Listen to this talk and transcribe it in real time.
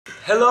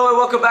Hello and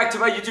welcome back to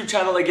my YouTube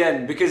channel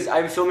again, because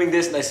I'm filming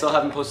this and I still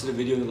haven't posted a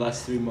video in the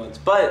last 3 months,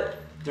 but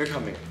they're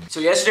coming. So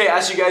yesterday I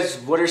asked you guys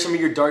what are some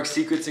of your dark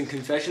secrets and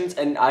confessions,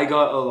 and I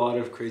got a lot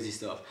of crazy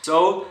stuff.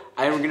 So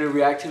I'm gonna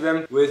react to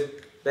them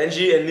with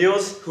Benji and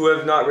Nils, who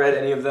have not read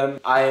any of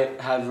them. I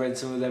have read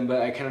some of them,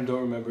 but I kind of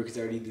don't remember because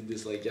I already did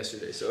this like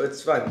yesterday, so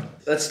it's fine.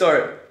 Let's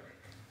start.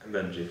 I'm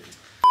Benji.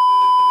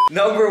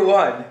 Number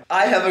 1,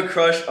 I have a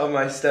crush on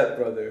my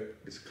stepbrother.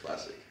 It's a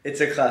classic. It's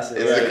a classic.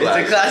 It's a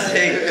classic. It's a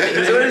classic.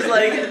 This one is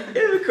like, I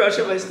have a crush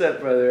on my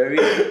stepbrother. I mean,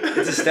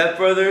 it's a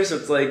stepbrother, so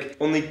it's like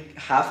only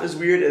half as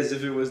weird as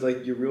if it was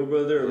like your real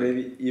brother, or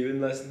maybe even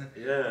less than that.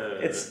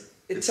 Yeah.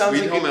 It sounds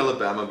Sweet like Home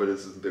Alabama, but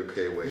it's the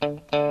okay way.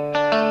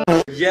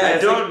 Yeah,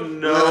 I don't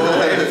know.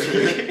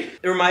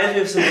 It reminds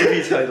me of some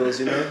movie titles,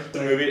 you know? The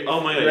movie? Oh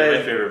my god, yeah,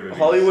 my favorite movie.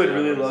 Hollywood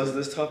really loves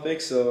this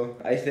topic, so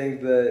I think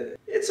that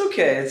it's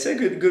okay. It's a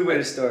good way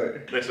to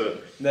start. Next one.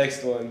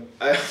 Next one.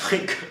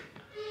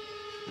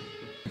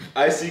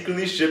 I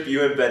secretly ship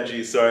you and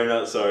Benji. Sorry,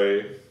 not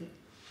sorry.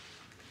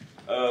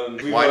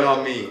 Why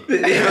not me?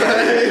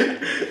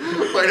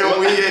 Why don't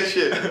we get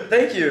shit?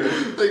 Thank you.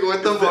 Like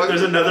what the fuck?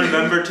 There's another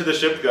member to the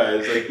ship,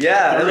 guys. Like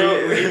yeah,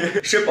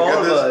 we ship all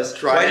of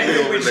us. Why do you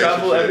think we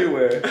travel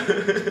everywhere?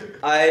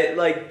 I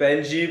like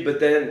Benji, but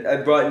then I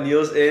brought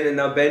Nils in, and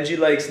now Benji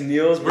likes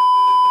Nils.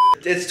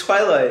 It's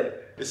Twilight.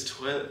 It's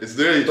Twilight. It's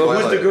literally but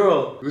Twilight. Who's the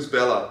girl? Who's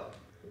Bella?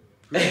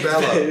 Who's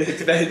Bella?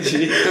 It's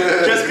Benji.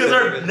 Just because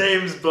our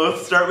names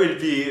both start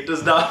with B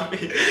does not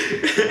mean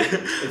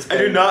I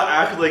do not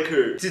act like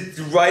her.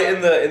 Write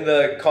in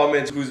the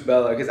comments who's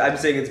Bella, because I'm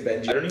saying it's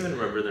Benji. I don't even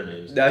remember their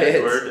names. No,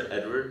 Edward?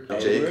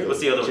 Jacob.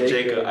 What's the other one?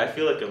 Jacob. I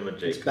feel like I'm a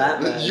Jacob. It's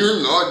Batman.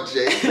 You're not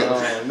Jacob.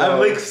 No. I'm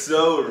like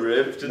so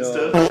ripped and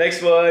stuff.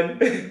 Next one.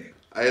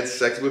 I had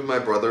sex with my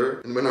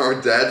brother, and when our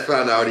dad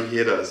found out, he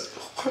hit us.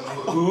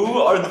 Who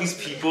are these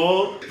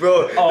people?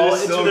 Bro, all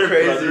into so their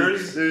crazy.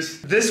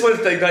 brothers? This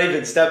one's like not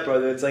even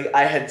stepbrother. It's like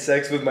I had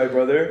sex with my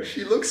brother.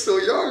 She looks so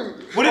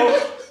young. What?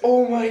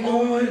 Oh my god.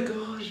 Oh my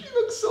gosh. She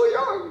looks so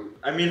young.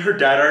 I mean, her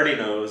dad already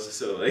knows,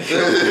 so like.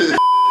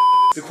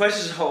 The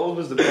question is, how old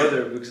was the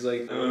brother? Because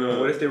like,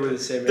 what if they were the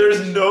same age?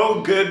 There's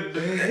no good.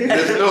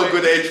 There's no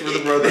good age for the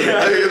brother.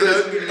 Yeah.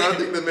 There's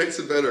nothing that makes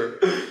it better.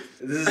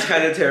 This is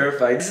kind of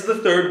terrifying. This is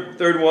the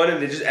third one, and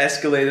they just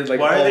escalated like.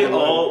 Why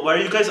are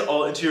you guys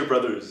all into your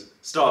brothers?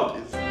 Stop.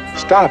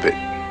 Stop it.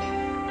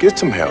 Get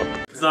some help.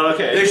 It's not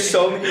okay. There's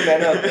so many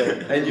men out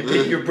there, and you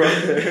pick your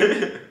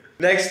brother.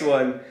 Next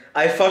one.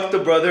 I fucked the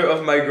brother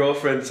of my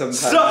girlfriend sometimes.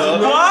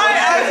 Stop.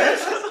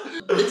 Why?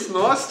 It's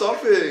not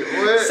stopping.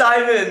 Wait.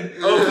 Simon.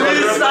 Oh,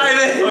 please,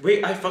 Simon.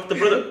 Wait, I fucked the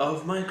brother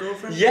of my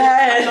girlfriend?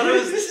 Yeah.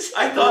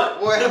 I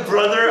thought What? the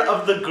brother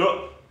of the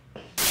girl.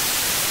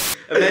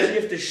 Imagine you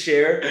have to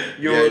share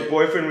your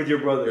boyfriend with your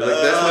brother. Like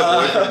that's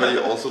my boyfriend, but he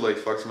also like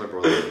fucks my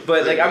brother.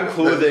 But like I'm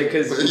cool with it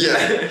because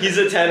Yeah. he's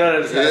a 10 out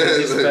of 10.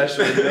 He's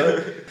special, you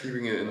know?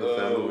 Keeping it in the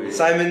family.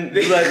 Simon,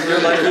 you like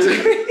real life is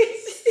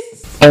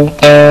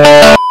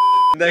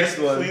Next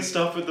one. Please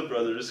stop with the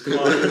brothers. Come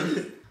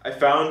on. I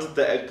found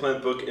the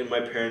eggplant book in my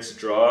parents'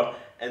 drawer,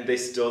 and they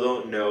still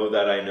don't know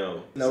that I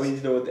know. Now we need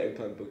to know what the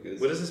eggplant book is.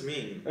 What does this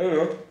mean? I don't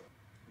know.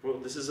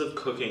 Bro, this is a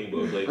cooking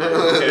book. Like,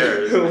 who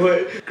cares?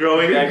 What?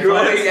 Growing eggplants.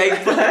 Growing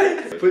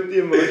eggplant? Put the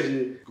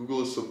emoji.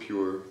 Google is so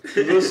pure.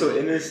 Google is so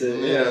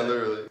innocent. Yeah,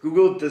 literally.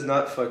 Google does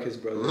not fuck his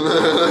brother.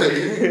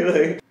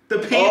 Like, The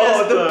penis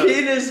oh, book. the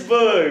penis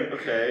book.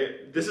 Okay,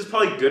 this is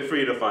probably good for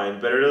you to find.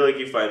 Better to like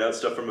you find out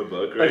stuff from a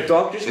book, right? A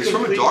doctor's It's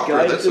from a complete doctor,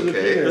 guide that's to the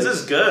okay. penis. This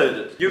is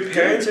good. Your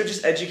parents are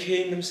just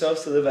educating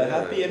themselves to live a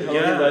happy and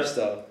healthy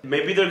lifestyle.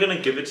 Maybe they're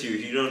gonna give it to you.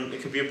 You don't. It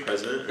could be a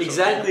present. Or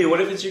Exactly.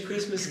 What if it's your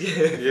Christmas gift?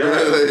 something.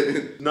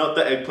 Yeah. Not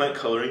the eggplant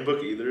coloring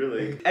book either.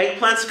 Like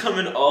eggplants come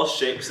in all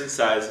shapes and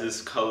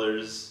sizes,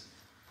 colors.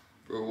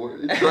 Bro, what are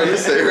you trying to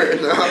say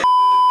right now?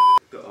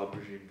 The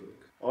aubergine book.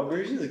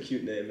 Aubergine is a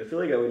cute name. I feel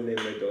like I would name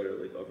my daughter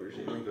like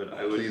Aubergine. Oh my god,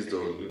 I would. Please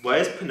don't. Why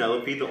is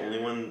Penelope the only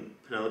one?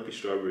 Penelope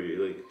Strawberry,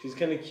 like. She's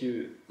kind of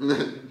cute.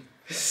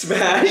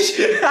 Smash.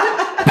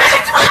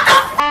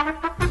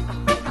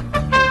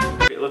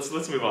 Okay, let's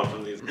move on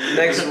from these.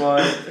 Next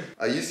one.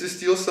 I used to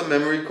steal some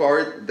memory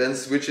card, then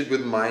switch it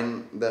with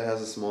mine that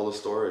has a smaller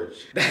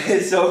storage. That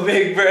is so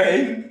big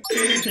brain.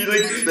 You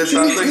like. That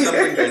sounds like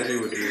something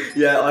Benji would do.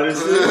 Yeah,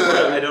 honestly.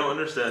 I don't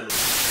understand.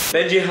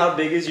 Benji, how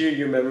big is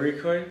your memory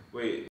card?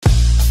 Wait.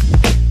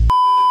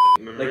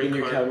 Like in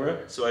your camera?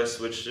 So I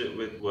switched it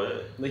with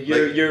what? Like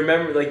your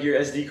memory, like your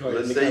SD card.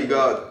 Let's in the say you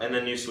camera. got And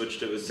then you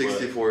switched it with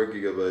 64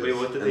 gigabytes. what? Wait,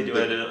 what did they do?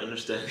 I didn't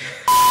understand.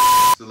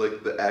 So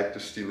like the act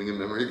of stealing a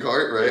memory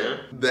card, right? Yeah.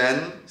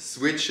 Then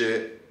switch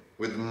it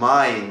with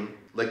mine,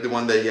 like the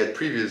one that he had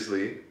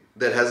previously,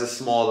 that has a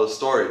smaller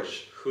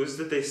storage. Whose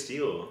did they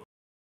steal?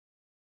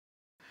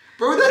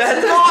 Bro,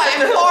 that's not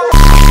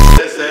important!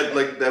 I said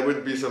like that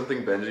would be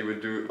something Benji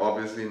would do.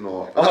 Obviously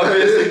not.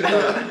 Obviously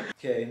not.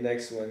 Okay,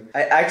 next one.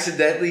 I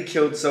accidentally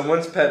killed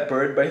someone's pet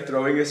bird by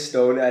throwing a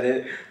stone at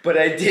it, but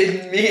I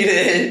didn't mean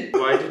it.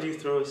 Why did you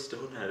throw a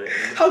stone at it?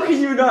 How can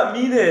you not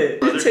mean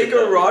it? You take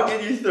a rock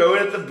and you throw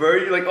it at the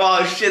bird, you're like,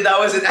 oh shit, that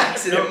was an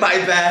accident, my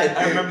bad.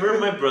 I remember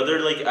my brother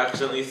like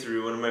accidentally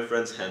threw one of my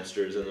friend's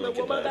hamsters and like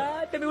it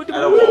died. At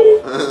a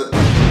wall.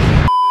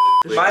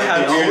 My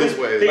hamster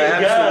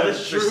Yeah, lived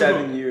that's for true.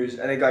 7 years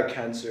and it got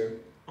cancer.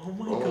 Oh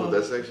my Oh, god.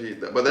 that's actually,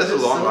 but that's a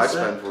That's long so lifespan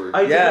sad. for.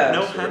 I Yeah.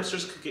 didn't know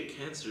hamsters could get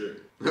cancer.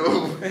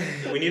 No.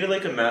 We needed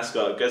like a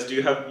mascot. Guys,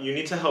 you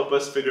need to help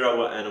us figure out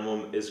what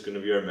animal is gonna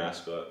be our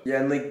mascot. Yeah,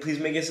 and like, please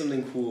make it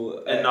something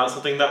cool. And not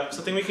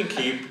something we can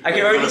keep. I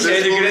can already This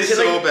say they're will gonna be say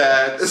so like,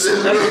 bad. This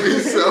will be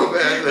so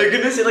bad. they're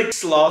gonna say like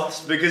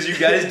sloths because you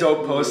guys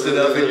don't post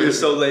enough and you're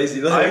so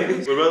lazy. Like,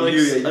 What about like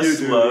you a do,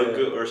 slug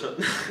yeah. or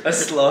something? A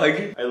slug?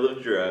 I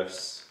love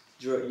giraffes.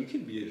 You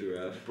could be a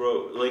giraffe.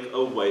 Bro, like an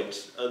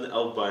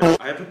albino.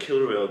 I have a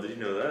killer whale, did you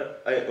know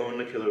that? I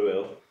own a killer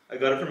whale. I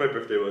got it for my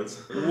birthday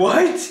once.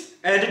 What?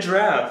 And a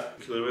giraffe!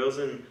 Killer whale's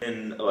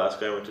in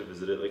Alaska, I went to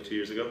visit it like 2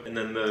 years ago. And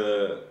then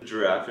the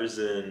giraffe is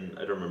in,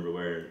 I don't remember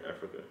where, in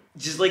Africa.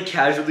 Just like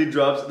casually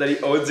drops that he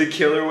owns a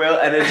killer whale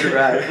and a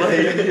giraffe.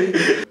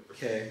 Like,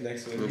 okay,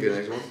 next one. Okay,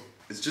 next one.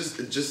 It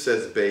just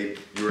says, babe,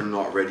 you're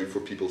not ready for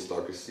people's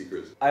darkest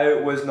secrets. I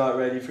was not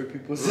ready for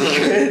people's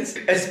secrets,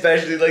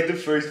 especially like the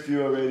first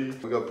few already.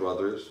 We got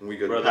brothers. We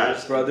got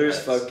Brothers. Brothers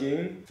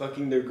Yes.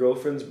 fucking their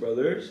girlfriend's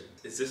brothers.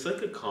 Is this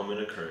like a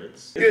common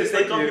occurrence? Yes, Is this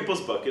like thank on you. people's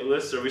bucket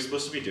list? Are we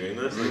supposed to be doing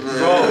this? Like,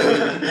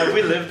 Bro, have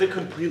we lived a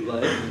complete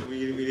life?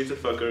 we need to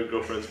fuck our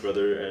girlfriend's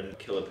brother and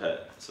kill a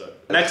pet. So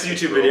next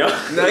YouTube video.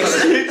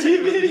 Next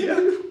YouTube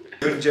video.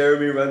 When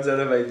Jeremy runs out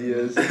of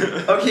ideas.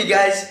 Okay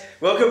guys,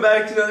 welcome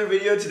back to another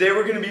video. Today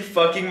we're gonna be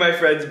fucking my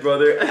friend's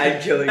brother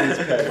and killing his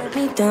pet.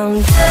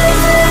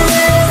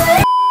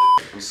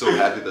 I'm so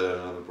happy that I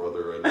don't have a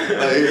brother right now.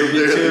 Like, I'm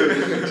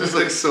literally just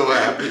like so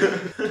happy.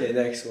 Okay,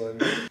 next one.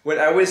 When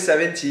I was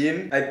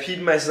 17, I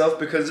peed myself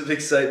because of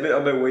excitement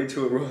on my way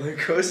to a roller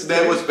coaster.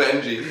 That was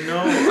Benji. No.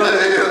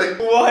 Like,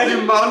 Why? the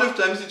amount of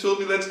times you told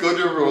me let's go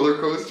to a roller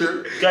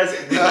coaster. Guys,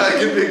 I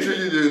can picture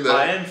you doing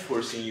I that. am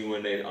forcing you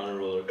one day on a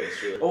roller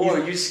coaster. Oh,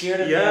 are you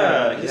scared of Yeah,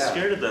 that? he's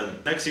scared of them.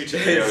 Next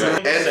YouTube video.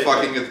 And guys. And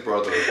fucking his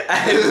brother.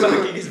 And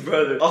fucking his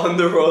brother on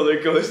the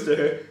roller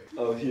coaster.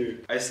 Oh, here.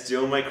 I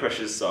steal my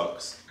crush's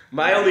socks.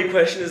 My only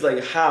question is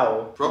like,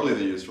 how? Probably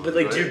the used one. But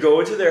like, right? do you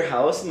go to their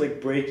house and like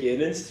break in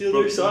and steal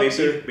their socks?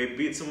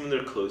 Maybe it's someone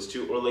they're close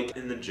to, or like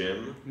in the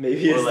gym.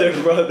 Maybe Or it's like-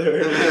 their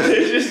brother.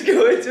 They just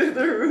go into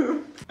the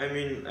room. I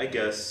mean, I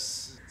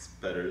guess it's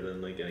better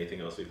than like anything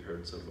else we've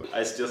heard so far.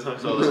 I steal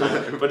socks all the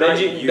time, but not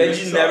used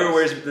Benji never socks.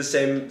 wears the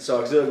same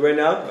socks. So, like, right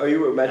now, are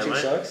you matching Am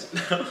I? socks?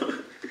 No.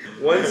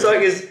 One sock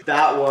is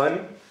that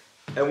one,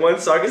 and one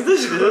sock is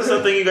this This is one.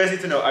 something you guys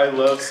need to know. I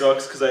love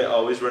socks because I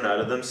always run out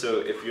of them. So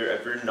if you're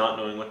ever not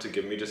knowing what to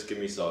give me, just give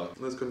me socks.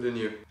 Let's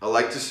continue. I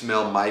like to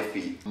smell my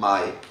feet.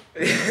 My.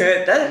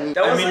 that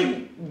I was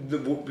mean-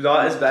 like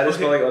not as bad as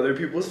Okay. smelling other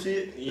people's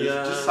feet. Yeah,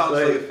 It just sounds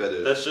like, a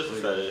fetish. that's just a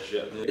Like, fetish.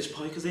 Yeah, it's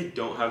probably because they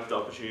don't have the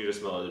opportunity to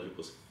smell other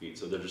people's feet,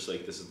 so they're just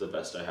like, this is the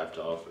best I have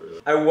to offer.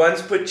 I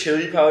once put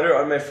chili powder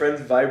on my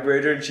friend's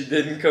vibrator and she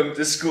didn't come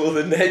to school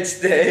the next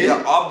day.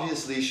 Yeah,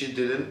 obviously she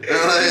didn't.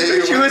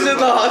 She was in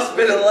the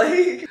hospital,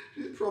 like.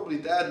 She's probably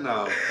dead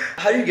now.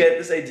 How do you get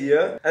this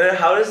idea? And then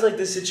how does like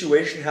this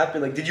situation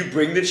happen? Like, did you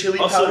bring the chili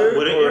Also, powder?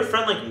 wouldn't or- your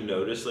friend like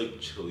notice like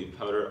chili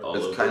powder all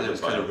over It's kind the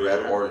of red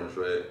vibrator? orange,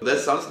 right? That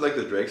sounds like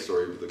the Drake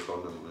story with the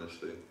condom,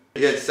 honestly.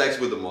 He had sex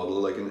with a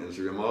model, like an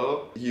Instagram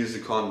model. He used a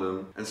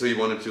condom, and so he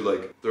wanted to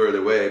like throw it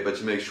away, but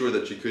to make sure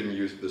that she couldn't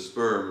use the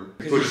sperm,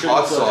 he 'Cause put you shouldn't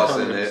hot put sauce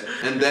in condoms. it.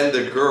 And then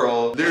the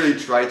girl literally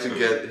tried to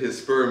get his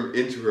sperm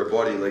into her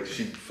body. Like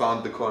she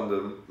found the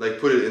condom, like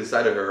put it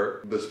inside of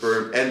her, the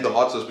sperm and the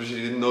hot sauce, but she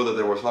didn't know that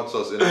there was hot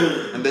sauce in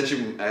it. And then she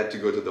had to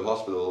go to the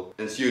hospital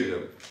and sued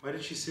him Why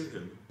did she sue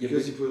him?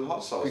 because he put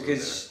hot sauce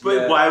Because But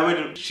yeah. why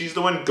would she's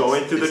the one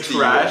going through the It's the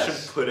trash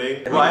US. and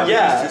putting? mean, Why would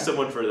yeah. you sue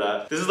someone for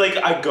that? This is like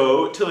I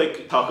go to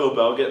like Taco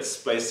Bell, get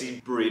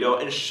spicy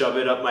burrito, and shove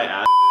it up my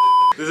ass.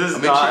 This is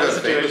in there. I mean, not she a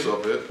got famous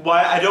situation. of it.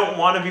 Why I don't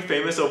want to be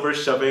famous over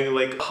shoving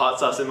like hot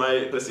sauce in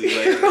my pussy.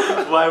 Like,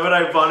 why would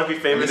I want to be I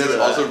mean, famous that's for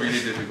that? also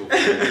really difficult.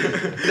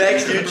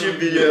 Next YouTube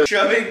video.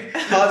 Shoving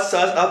hot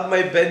sauce up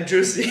my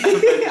Benjuicy.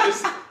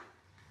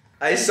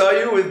 I saw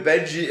you with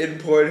Benji in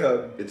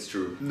Pornhub. It's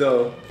true.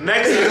 No.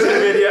 Next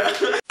YouTube video.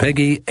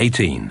 Peggy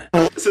 18.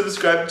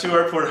 Subscribe to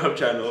our Pornhub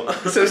channel.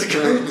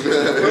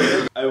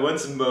 Subscribe. I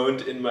once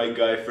moaned in my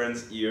guy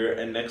friend's ear,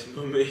 and next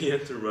moment he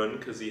had to run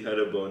because he had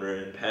a boner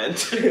in pant.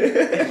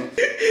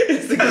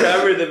 It's the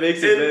grammar that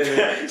makes it In better.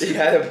 pants. He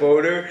had a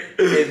boner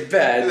in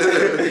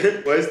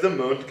bed. Why is the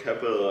moan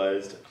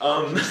capitalized?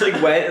 Just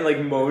like went and like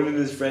moaned in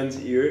his friend's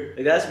ear.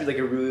 Like that has to be like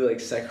a really like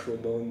sexual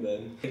moan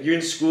then. Like you're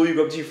in school, you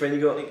go up to your friend,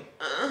 you go like,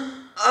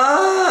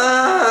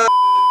 ah.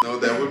 No,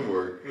 that wouldn't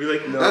work. Be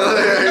like, No.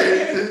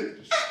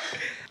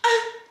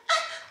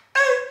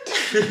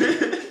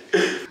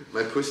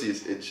 My pussy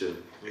is itching.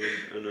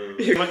 I know.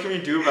 What can we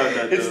do about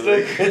that? It's though?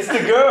 it's the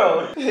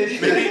girl.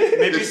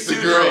 Maybe It's the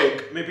Sue girl.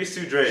 Drake. Maybe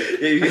Sue Drake.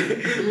 Yeah,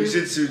 you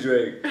should sue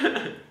Drake.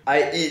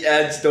 I eat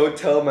ants. Don't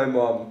tell my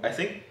mom. I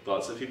think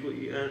lots of people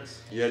eat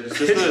ants. Yeah, it's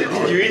Did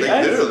just you eat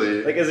ants?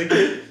 literally. Like as a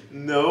kid?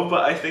 No,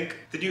 but I think,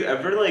 did you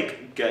ever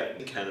like get,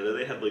 in Canada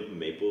they had like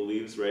maple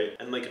leaves, right?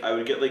 And like I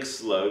would get like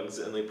slugs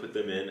and like put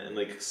them in and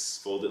like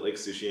fold it like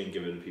sushi and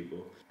give it to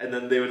people. And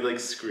then they would like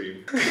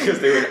scream because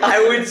they would.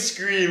 I would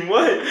scream.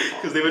 What?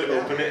 Because they would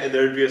open it and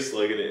there would be a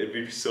slug in it. It'd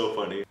be so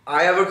funny.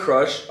 I have a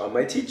crush on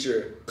my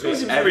teacher.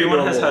 Everyone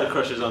has had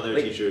crushes on their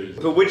Like- teachers.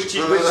 But which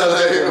teacher? Which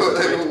subject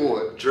was it?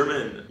 What?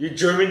 German. Your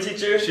German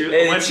teacher? She-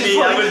 Hey, when it's she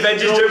me. I was was-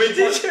 Benji's no, German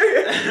she was-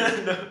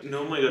 teacher.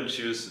 No, my god,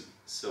 she was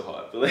so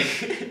hot. But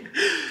like,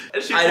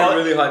 and she I had fought- a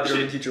really hot she-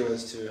 German teacher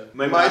once too.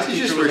 My math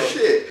teachers teacher were was-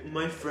 shit.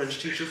 My French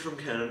teacher from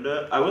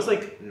Canada, I was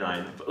like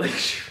 9, but like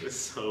she was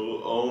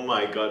so, oh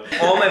my god.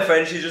 All my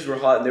French teachers were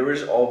hot, and they were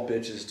just all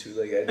bitches too.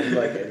 Like I didn't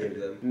like any of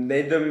them.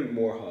 Made them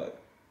more hot.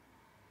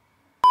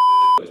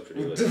 was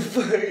pretty What lit. the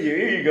fuck?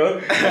 Here you go.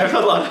 I had a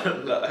lot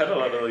of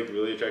like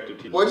really attractive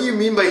teachers. What do you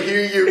mean by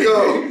here you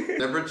go?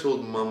 Never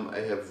told mom I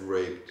have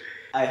raped.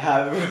 I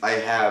have. I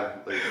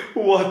have, like,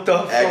 What the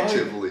fuck?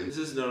 actively. This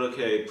is not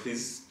okay.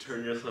 Please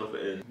turn yourself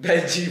in.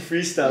 Benji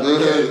freestyle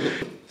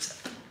again.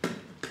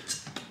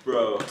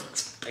 Bro,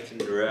 I can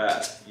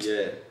rap.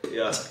 Yeah.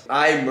 Yeah.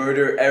 I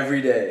murder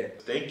every day.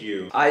 Thank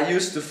you. I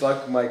used to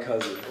fuck my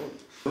cousin.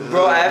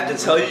 Bro, I have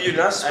to tell you, you're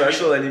not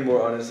special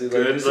anymore, honestly. Like,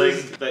 Good, this like,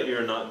 is, that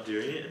you're not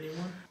doing it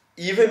anymore?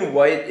 even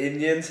white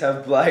Indians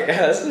have black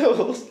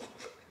assholes.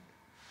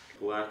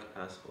 Black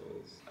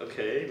assholes.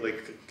 Okay,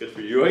 like, good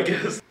for you, I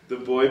guess. The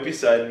boy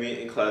beside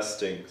me in class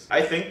stinks.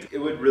 I think it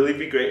would really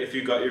be great if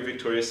you got your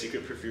Victoria's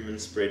Secret perfume and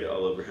sprayed it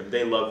all over him.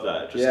 They love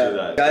that. Just do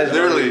that. Guys,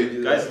 Literally.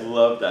 do Guys that.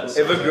 love that.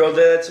 If a girl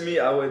did that to me,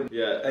 I would.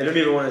 Yeah. I don't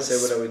even want to say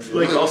what I would do.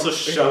 Like, also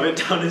shove it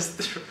down his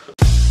throat.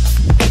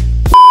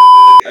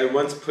 I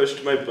once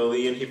pushed my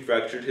bully and he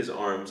fractured his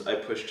arms. I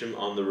pushed him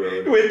on the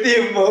road. With the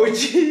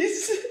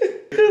emojis.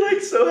 They're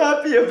like so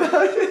happy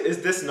about it.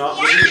 Is this not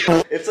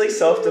really... It's like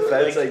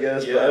self-defense, Like, I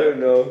guess, but yeah. I don't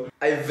know.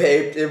 I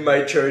vaped in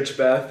my church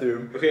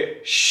bathroom. Okay,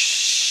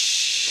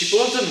 Shh.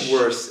 people have done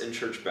worse in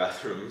church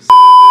bathrooms.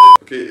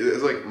 Okay,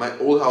 it's like my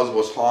old house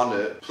was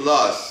haunted.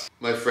 Plus,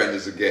 my friend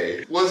is a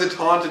gay. Was it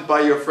haunted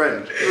by your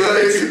friend?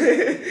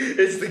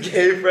 It's the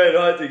gay friend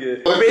haunting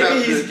it. Or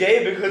maybe he's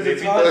gay because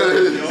it's Maybe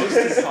haunted. the ghost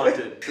is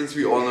haunted. Since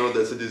we all know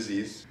that's a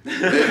disease, maybe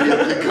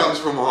it comes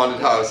from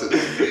haunted houses.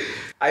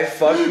 I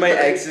fucked my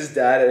ex's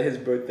dad at his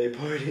birthday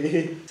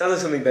party. Sounds like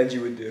something Benji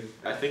would do.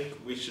 I think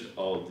we should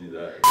all do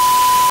that.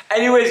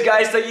 Anyways,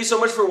 guys, thank you so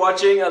much for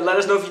watching. Let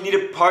us know if you need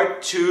a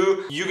part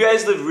 2. You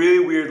guys live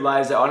really weird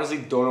lives. I honestly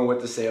don't know what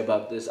to say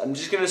about this. I'm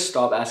just gonna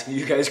stop asking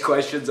you guys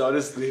questions,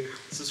 honestly.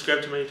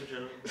 Subscribe to my YouTube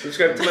channel.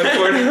 Subscribe to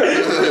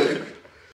my porn.